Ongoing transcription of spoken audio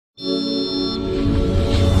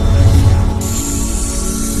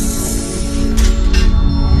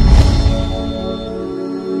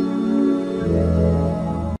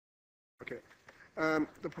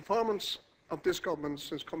performance of this government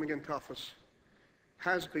since coming into office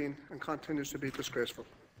has been and continues to be disgraceful.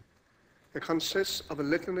 It consists of a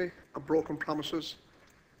litany of broken promises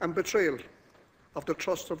and betrayal of the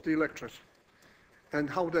trust of the electorate, and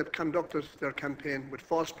how they've conducted their campaign with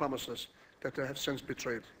false promises that they have since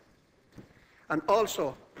betrayed. And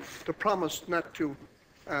also the promise not to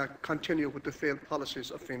continue with the failed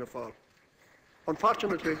policies of Fianna Fáil.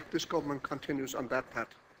 Unfortunately, this government continues on that path.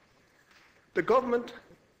 The government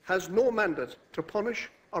has no mandate to punish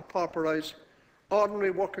or pauperise ordinary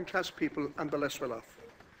working class people and the less well off,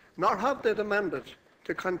 nor have they the mandate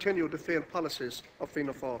to continue the failed policies of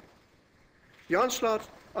Fianna Fáil. The onslaught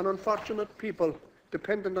on unfortunate people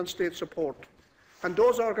dependent on state support, and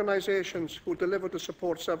those organisations who deliver the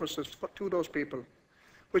support services to those people,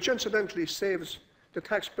 which incidentally saves the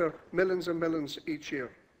taxpayer millions and millions each year,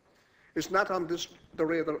 is not on the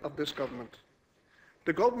radar of this government.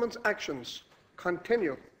 The government's actions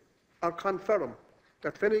continue or confirm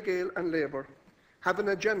that Fine Gael and Labour have an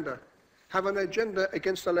agenda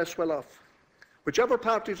against the less well-off. Whichever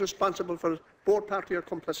party is responsible for it, both parties are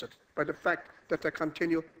complicit by the fact that they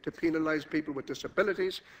continue to penalise people with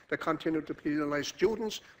disabilities, they continue to penalise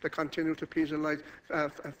students, they continue to penalise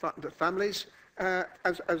the families,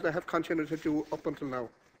 as they have continued to do up until now.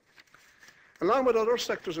 Along with other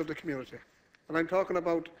sectors of the community, and I'm talking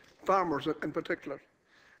about farmers in particular,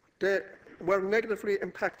 they were negatively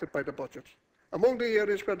impacted by the budget. Among the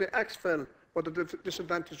areas where the axe fell were the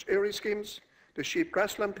disadvantaged area schemes, the sheep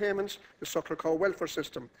grassland payments, the suckler cow welfare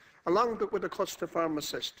system, along with the cuts to farm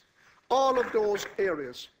assist. All of those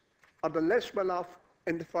areas are the less well-off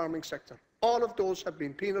in the farming sector. All of those have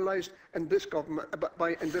been penalised in this government,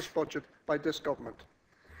 in this budget by this government.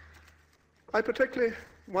 I particularly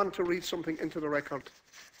want to read something into the record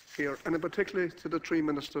here, and in particular to the three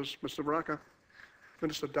ministers, Mr. Baraka,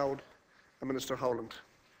 Minister Dowd, and Minister Howland.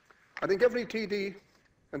 I think every TD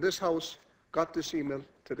in this House got this email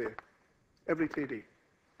today. Every TD.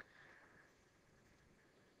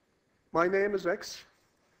 My name is X.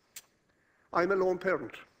 I'm a lone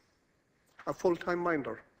parent, a full-time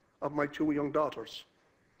minder of my two young daughters,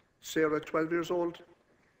 Sarah, 12 years old,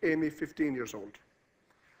 Amy, 15 years old.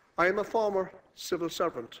 I am a former civil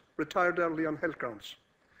servant, retired early on health grounds,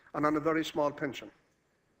 and on a very small pension.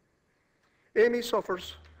 Amy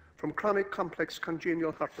suffers from chronic complex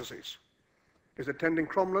congenital heart disease, is attending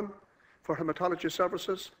Crumlin for haematology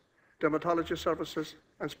services, dermatology services,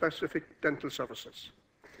 and specific dental services.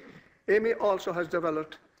 Amy also has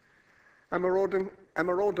developed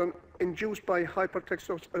amyloidin induced by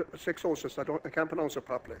hypertexosis, I can't pronounce it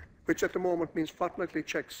properly, which at the moment means fortnightly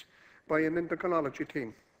checks by an endocrinology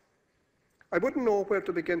team. I wouldn't know where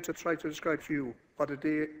to begin to try to describe to you what a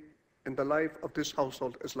day in the life of this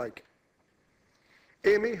household is like.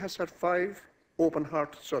 Amy has had 5 open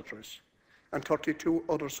heart surgeries and 32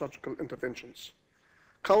 other surgical interventions.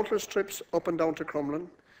 Countless trips up and down to Crumlin.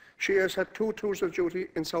 She has had 2 tours of duty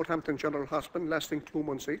in Southampton General Hospital lasting 2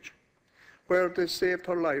 months each, where they saved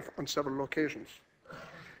her life on several occasions.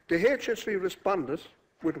 The HSE responded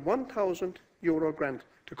with €1,000 grant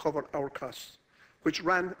to cover our costs, which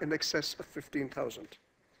ran in excess of 15,000.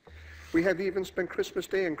 We have even spent Christmas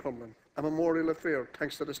Day in Crumlin, a memorial affair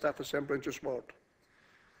thanks to the staff of St. Bridget's Ward.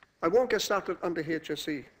 I won't get started on the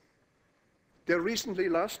HSE. They recently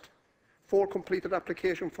lost 4 completed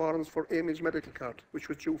application forms for Amy's medical card, which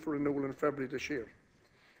was due for renewal in February this year.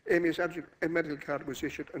 Amy's medical card was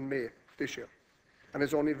issued in May this year and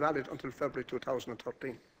is only valid until February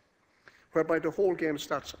 2013, whereby the whole game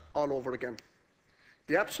starts all over again.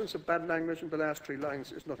 The absence of bad language in the last 3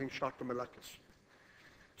 lines is nothing short of miraculous.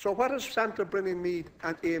 So what is Santa bringing me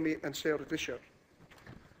and Amy and Sarah this year?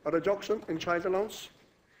 A reduction in child allowance,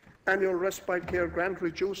 annual respite care grant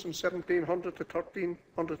reduced from 1,700 to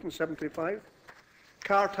 1,375,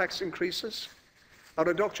 car tax increases, a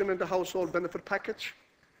reduction in the household benefit package,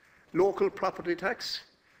 local property tax,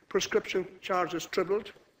 prescription charges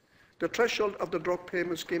tripled, the threshold of the drug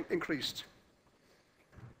payment scheme increased.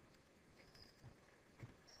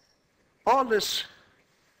 All this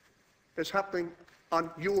is happening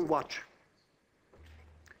on your watch.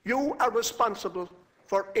 You are responsible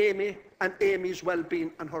for Amy and Amy's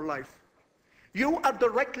well-being and her life. You are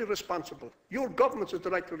directly responsible. Your government is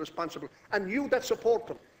directly responsible, and you that support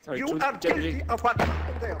them. Sorry, you are guilty of what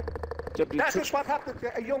happened there. That is what happened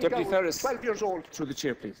to a young girl, Ferris, 12 years old. Through the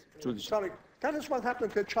chair, please. Through the chair. Sorry. That is what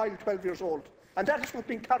happened to a child 12 years old. And that is what's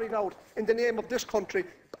being carried out in the name of this country,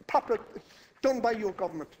 done by your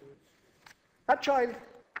government. That child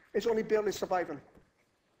is only barely surviving.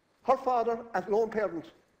 Her father, as lone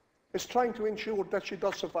parent, is trying to ensure that she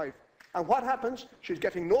does survive. And what happens? She's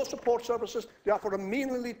getting no support services. They offer a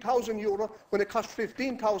measly €1,000 when it costs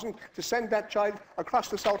 15,000 to send that child across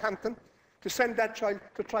to Southampton, to send that child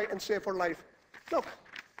to try and save her life. Look,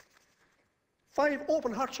 5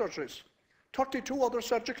 open heart surgeries, 32 other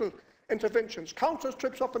surgical interventions, countless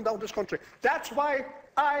trips up and down this country. That's why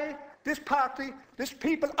this party, these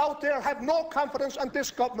people out there have no confidence in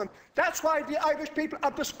this government. That's why the Irish people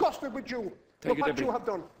are disgusted with you. Look what you have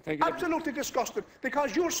done. Absolutely disgusted,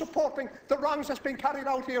 because you're supporting the wrongs that's been carried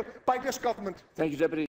out here by this government. Thank you, Deputy.